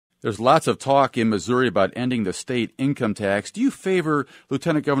There's lots of talk in Missouri about ending the state income tax. Do you favor,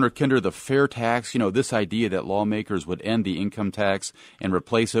 Lieutenant Governor Kinder, the fair tax? This idea that lawmakers would end the income tax and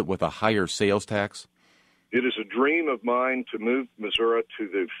replace it with a higher sales tax? It is a dream of mine to move Missouri to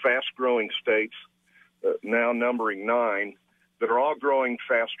the fast-growing states, now numbering 9, that are all growing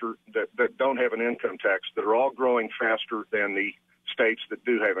faster, that don't have an income tax, that are all growing faster than the states that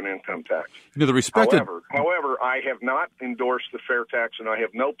do have an income tax. However, I have not endorsed the fair tax, and I have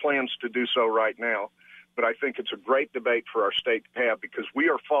no plans to do so right now. But I think it's a great debate for our state to have because we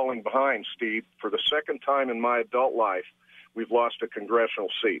are falling behind, Steve. For the second time in my adult life, we've lost a congressional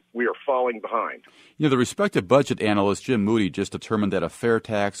seat. We are falling behind. The respected budget analyst Jim Moody just determined that a fair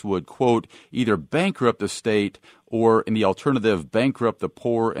tax would, quote, either bankrupt the state or, in the alternative, bankrupt the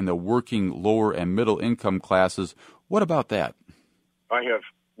poor and the working lower and middle income classes. What about that? I have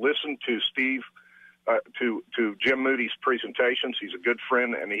listened to Steve, to Jim Moody's presentations. He's a good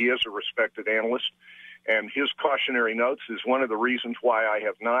friend, and he is a respected analyst. And his cautionary notes is one of the reasons why I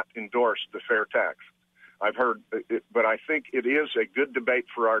have not endorsed the fair tax. I've heard it, but I think it is a good debate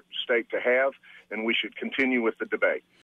for our state to have, and we should continue with the debate.